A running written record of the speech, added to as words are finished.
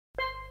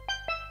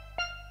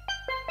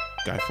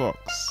Guy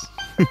Fawkes.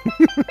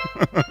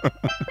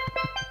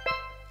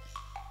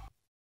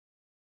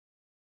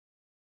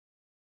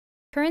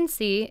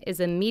 Currency is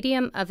a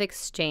medium of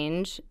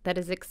exchange that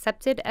is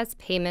accepted as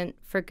payment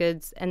for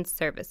goods and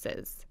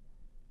services.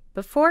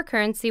 Before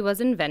currency was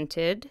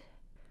invented,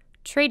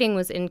 trading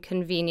was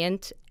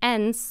inconvenient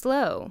and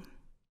slow.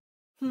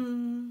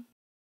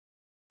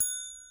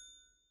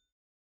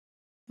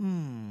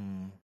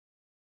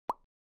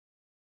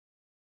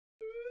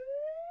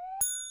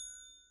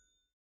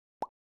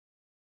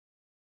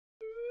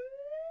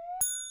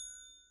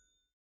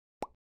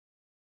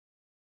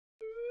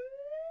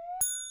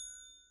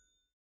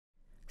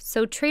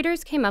 So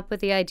traders came up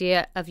with the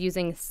idea of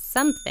using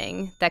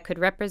something that could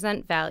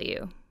represent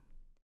value.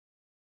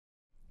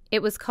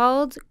 It was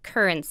called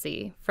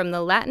currency, from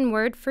the Latin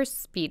word for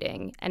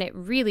speeding, and it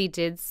really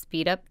did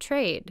speed up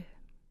trade.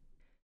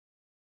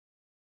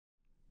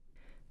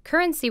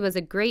 Currency was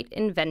a great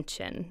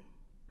invention.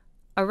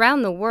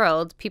 Around the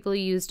world, people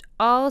used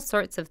all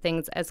sorts of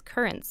things as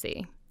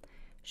currency: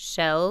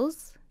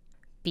 shells,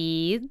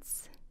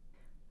 beads,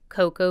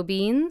 cocoa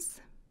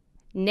beans,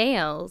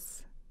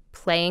 nails,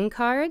 playing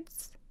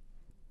cards,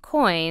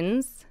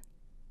 coins,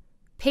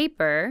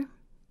 paper,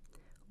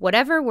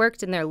 whatever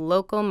worked in their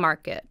local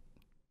market.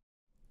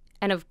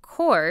 And of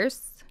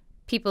course,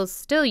 people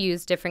still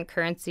use different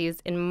currencies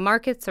in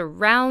markets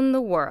around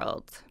the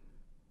world.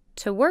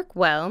 To work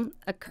well,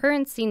 a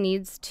currency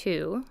needs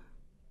to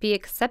be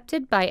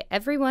accepted by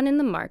everyone in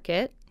the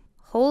market,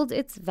 hold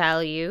its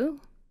value,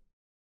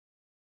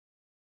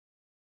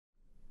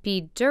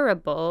 be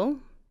durable,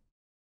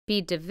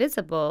 be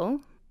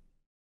divisible,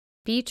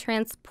 be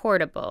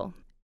transportable,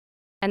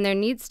 and there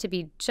needs to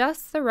be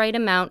just the right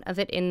amount of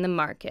it in the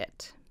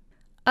market.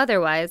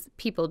 Otherwise,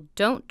 people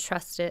don't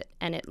trust it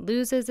and it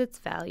loses its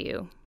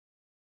value.